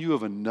remind you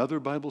of another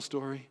Bible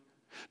story?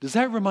 Does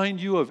that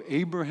remind you of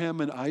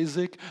Abraham and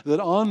Isaac? That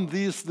on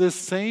this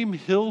same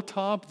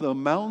hilltop, the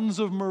mountains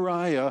of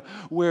Moriah,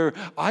 where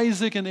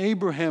Isaac and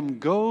Abraham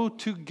go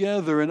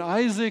together, and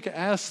Isaac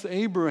asks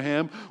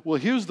Abraham, well,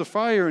 here's the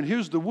fire and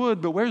here's the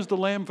wood, but where's the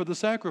lamb for the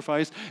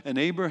sacrifice? And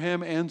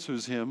Abraham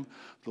answers him,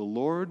 the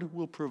Lord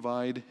will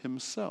provide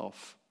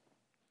himself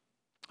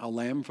a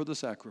lamb for the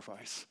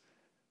sacrifice.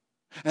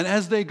 And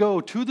as they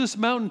go to this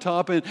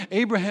mountaintop, and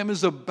Abraham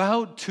is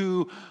about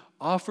to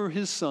offer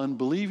his son,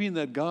 believing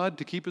that God,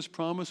 to keep his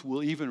promise,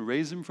 will even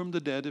raise him from the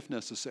dead if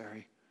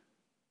necessary.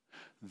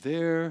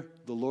 There,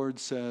 the Lord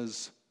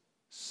says,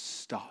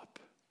 stop.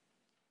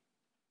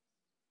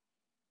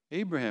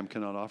 Abraham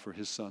cannot offer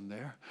his son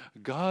there.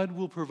 God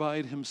will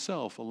provide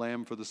himself a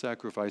lamb for the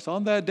sacrifice.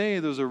 On that day,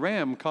 there's a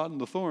ram caught in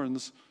the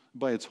thorns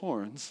by its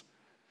horns.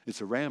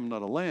 It's a ram,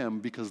 not a lamb,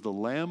 because the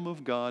Lamb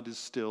of God is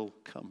still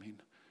coming.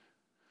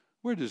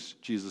 Where does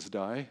Jesus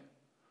die?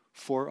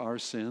 For our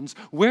sins.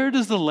 Where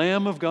does the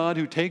Lamb of God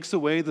who takes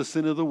away the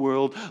sin of the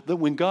world, that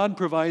when God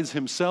provides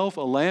himself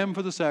a lamb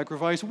for the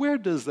sacrifice, where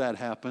does that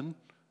happen?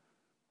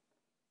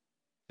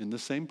 In the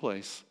same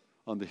place,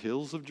 on the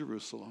hills of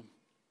Jerusalem.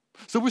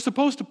 So we're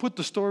supposed to put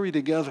the story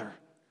together.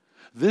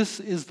 This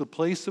is the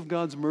place of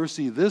God's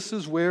mercy. This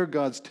is where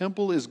God's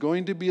temple is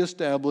going to be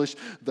established.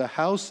 The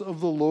house of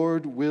the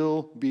Lord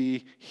will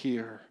be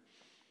here.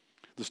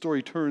 The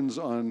story turns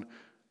on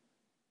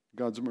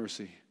God's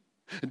mercy.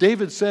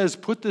 David says,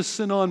 put this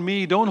sin on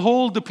me. Don't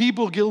hold the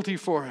people guilty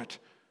for it.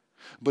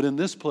 But in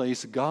this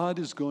place, God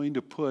is going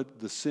to put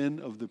the sin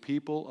of the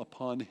people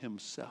upon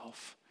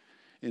himself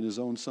in his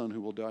own son who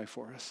will die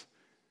for us.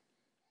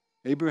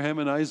 Abraham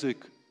and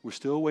Isaac were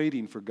still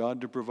waiting for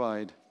God to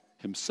provide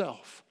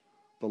himself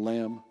the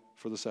lamb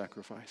for the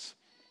sacrifice.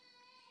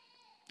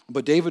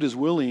 But David is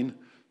willing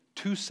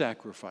to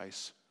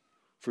sacrifice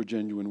for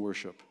genuine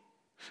worship.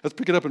 Let's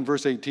pick it up in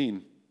verse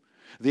 18.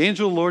 The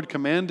angel of the Lord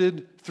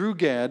commanded through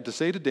Gad to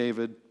say to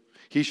David,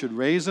 he should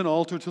raise an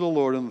altar to the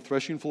Lord on the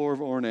threshing floor of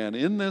Ornan.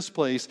 In this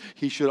place,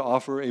 he should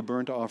offer a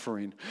burnt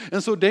offering.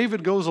 And so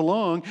David goes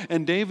along,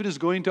 and David is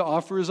going to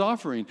offer his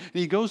offering. And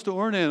he goes to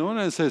Ornan.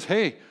 Ornan says,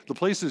 hey, the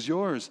place is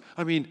yours.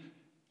 I mean,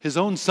 his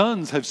own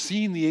sons have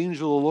seen the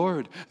angel of the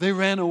Lord. They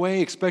ran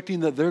away expecting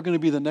that they're going to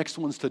be the next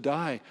ones to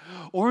die.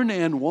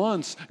 Ornan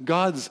wants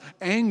God's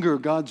anger,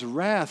 God's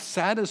wrath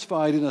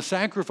satisfied in a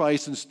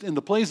sacrifice in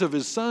the place of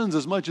his sons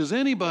as much as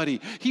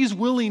anybody. He's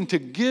willing to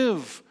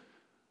give.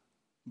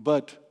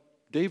 But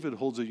David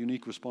holds a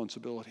unique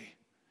responsibility.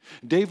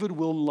 David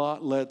will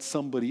not let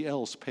somebody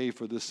else pay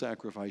for this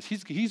sacrifice.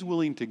 He's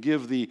willing to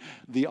give the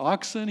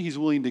oxen. He's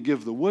willing to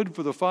give the wood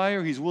for the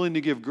fire. He's willing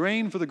to give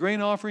grain for the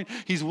grain offering.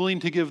 He's willing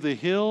to give the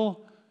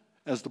hill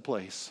as the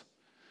place.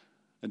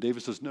 And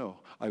David says, no,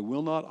 I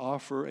will not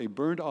offer a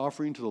burnt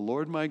offering to the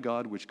Lord my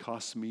God, which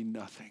costs me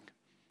nothing.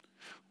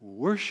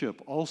 Worship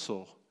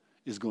also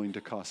is going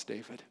to cost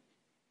David.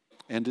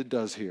 And it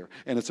does here.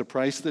 And it's a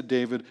price that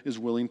David is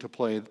willing to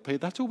pay.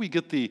 That's where we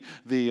get the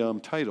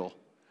title.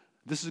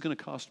 This is going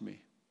to cost me.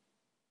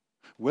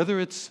 Whether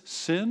it's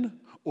sin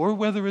or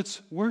whether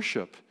it's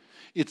worship,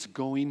 it's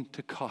going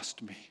to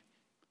cost me.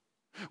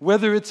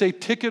 Whether it's a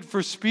ticket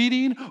for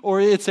speeding or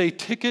it's a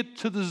ticket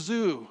to the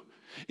zoo,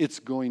 it's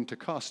going to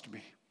cost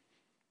me.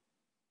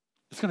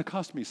 It's going to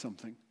cost me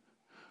something.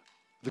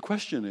 The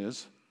question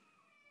is,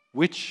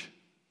 which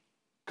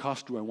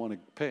cost do I want to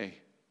pay?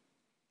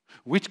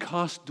 Which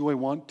cost do I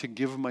want to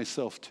give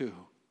myself to?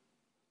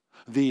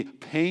 The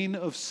pain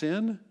of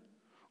sin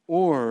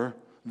or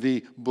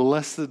the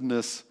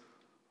blessedness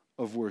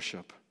of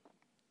worship?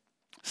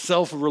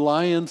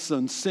 Self-reliance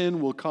on sin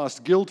will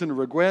cost guilt and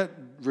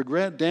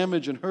regret,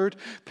 damage and hurt,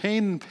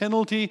 pain and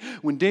penalty.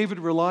 When David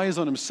relies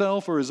on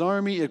himself or his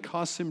army, it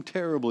costs him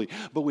terribly.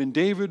 But when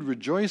David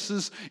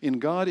rejoices in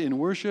God in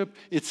worship,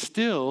 it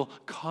still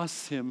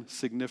costs him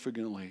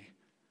significantly.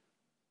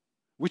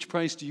 Which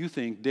price do you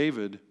think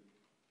David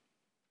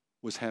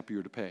was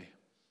happier to pay?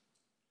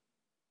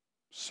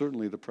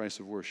 Certainly the price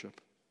of worship.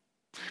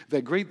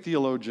 That great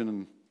theologian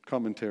and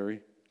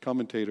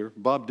commentator,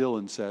 Bob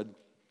Dylan, said,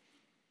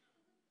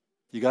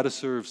 you got to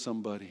serve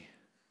somebody.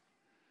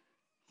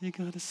 You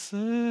got to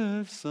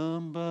serve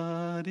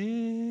somebody.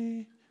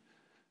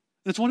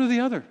 It's one or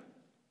the other.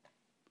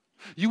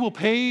 You will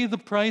pay the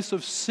price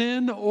of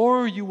sin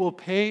or you will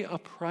pay a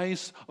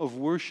price of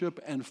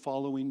worship and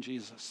following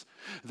Jesus.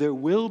 There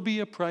will be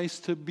a price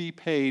to be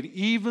paid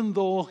even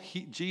though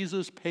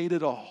Jesus paid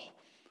it all.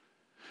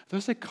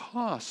 There's a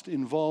cost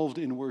involved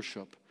in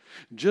worship,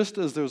 just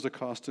as there's a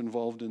cost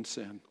involved in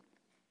sin.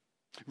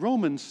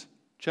 Romans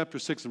chapter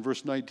 6 and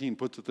verse 19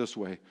 puts it this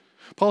way.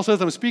 Paul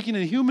says, I'm speaking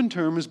in human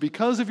terms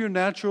because of your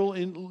natural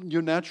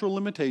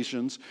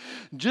limitations.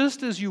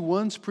 Just as you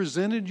once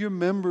presented your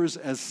members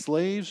as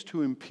slaves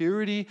to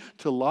impurity,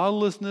 to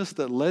lawlessness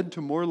that led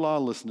to more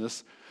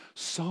lawlessness,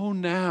 so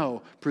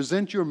now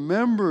present your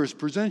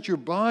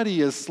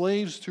body as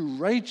slaves to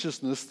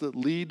righteousness that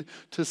lead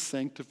to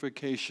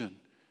sanctification.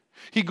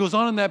 He goes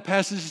on in that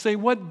passage to say,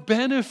 what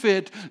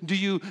benefit do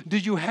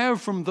you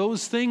have from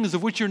those things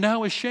of which you're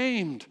now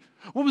ashamed?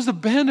 What was the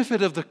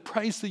benefit of the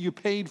price that you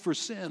paid for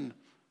sin?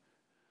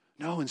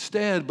 No,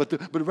 instead, but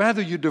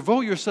rather you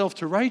devote yourself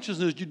to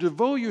righteousness, you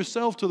devote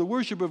yourself to the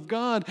worship of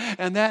God,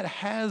 and that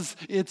has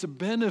its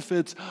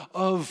benefits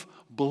of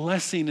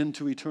blessing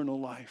into eternal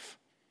life.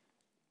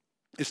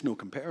 It's no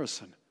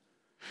comparison.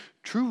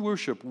 True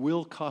worship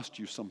will cost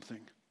you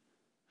something.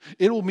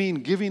 It will mean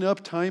giving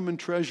up time and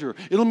treasure.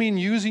 It'll mean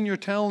using your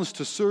talents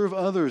to serve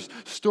others,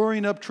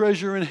 storing up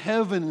treasure in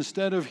heaven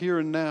instead of here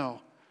and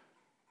now.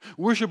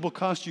 Worship will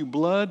cost you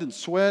blood and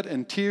sweat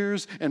and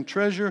tears and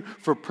treasure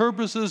for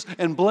purposes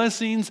and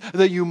blessings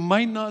that you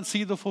might not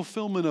see the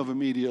fulfillment of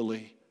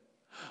immediately,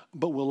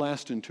 but will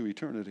last into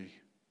eternity.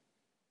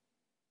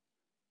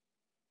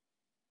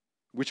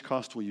 Which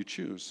cost will you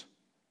choose?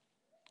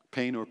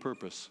 Pain or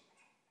purpose?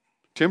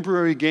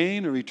 Temporary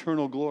gain or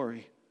eternal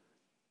glory?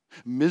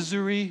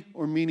 Misery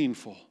or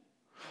meaningful?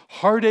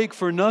 Heartache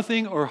for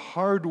nothing or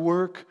hard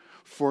work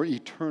for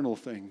eternal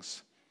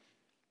things?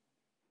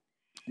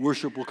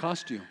 Worship will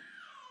cost you.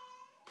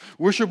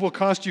 Worship will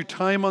cost you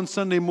time on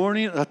Sunday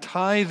morning, a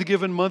tithe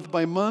given month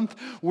by month.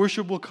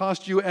 Worship will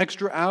cost you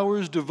extra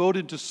hours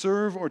devoted to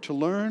serve or to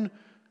learn.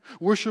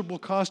 Worship will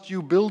cost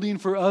you building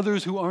for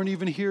others who aren't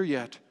even here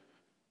yet.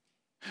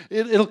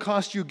 It'll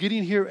cost you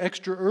getting here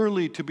extra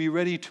early to be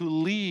ready to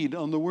lead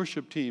on the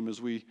worship team as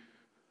we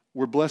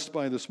were blessed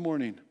by this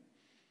morning.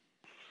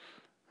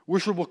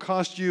 Worship will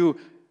cost you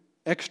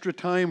extra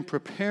time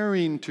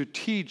preparing to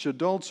teach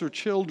adults or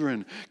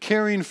children,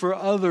 caring for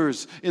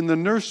others in the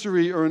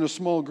nursery or in a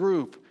small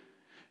group.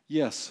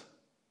 Yes,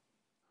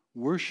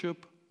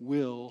 worship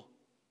will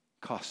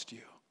cost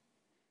you,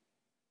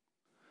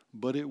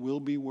 but it will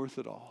be worth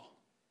it all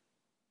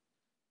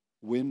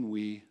when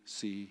we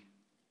see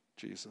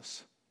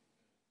Jesus.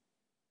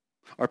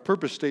 Our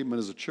purpose statement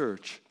as a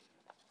church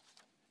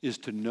is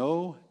to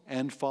know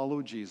and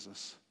follow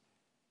Jesus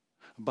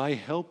by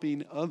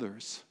helping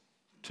others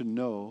to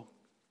know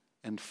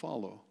and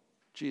follow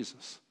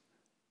Jesus.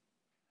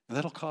 And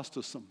that'll cost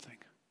us something,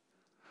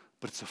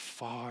 but it's a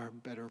far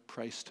better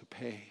price to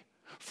pay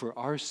for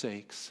our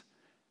sakes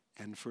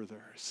and for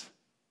theirs.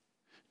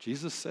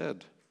 Jesus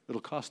said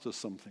it'll cost us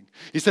something.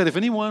 He said, if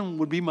anyone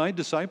would be my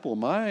disciple,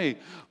 my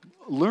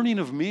learning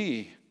of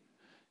me,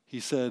 he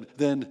said,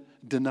 then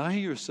deny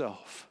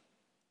yourself.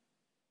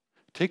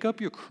 Take up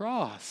your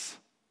cross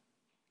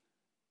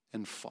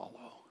and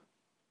follow.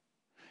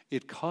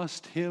 It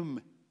cost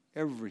him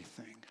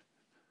everything.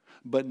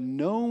 But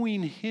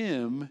knowing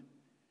him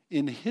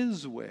in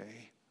his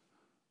way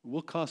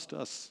will cost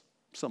us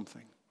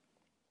something.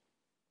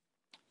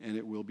 And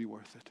it will be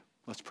worth it.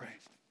 Let's pray.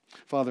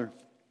 Father,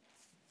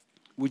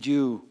 would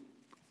you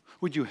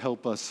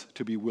help us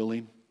to be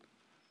willing?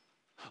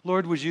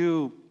 Lord, would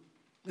you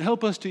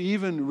help us to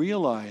even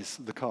realize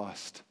the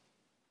cost?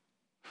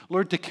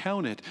 Lord, to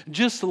count it,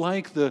 just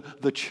like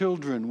the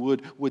children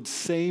would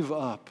save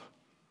up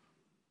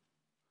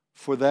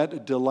for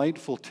that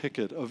delightful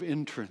ticket of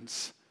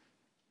entrance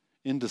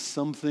into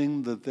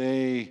something that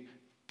they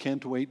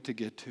can't wait to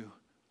get to.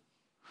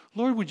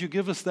 Lord, would you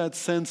give us that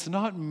sense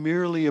not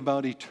merely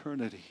about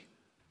eternity,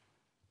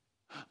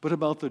 but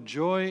about the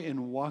joy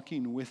in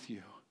walking with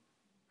you,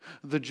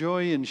 the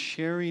joy in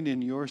sharing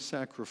in your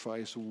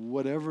sacrifice,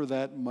 whatever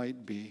that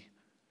might be,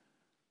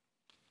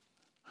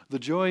 the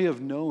joy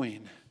of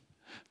knowing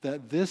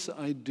that this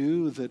I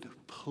do that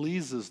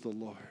pleases the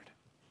Lord,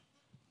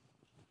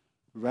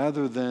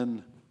 rather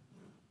than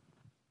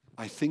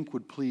I think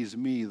would please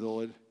me,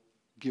 though it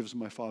gives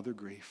my Father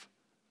grief.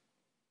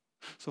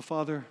 So,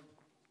 Father,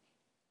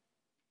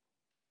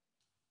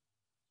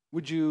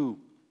 would you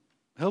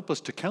help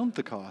us to count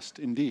the cost,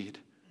 indeed,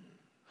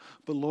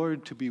 but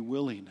Lord, to be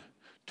willing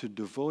to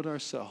devote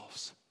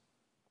ourselves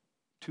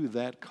to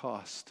that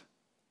cost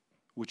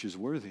which is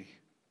worthy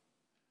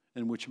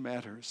and which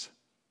matters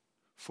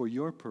for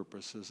your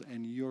purposes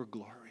and your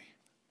glory.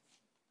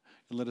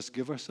 And let us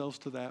give ourselves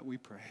to that, we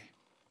pray,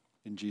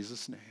 in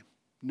Jesus' name,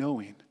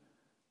 knowing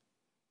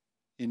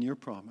in your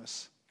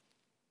promise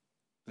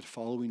that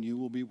following you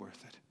will be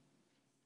worth it.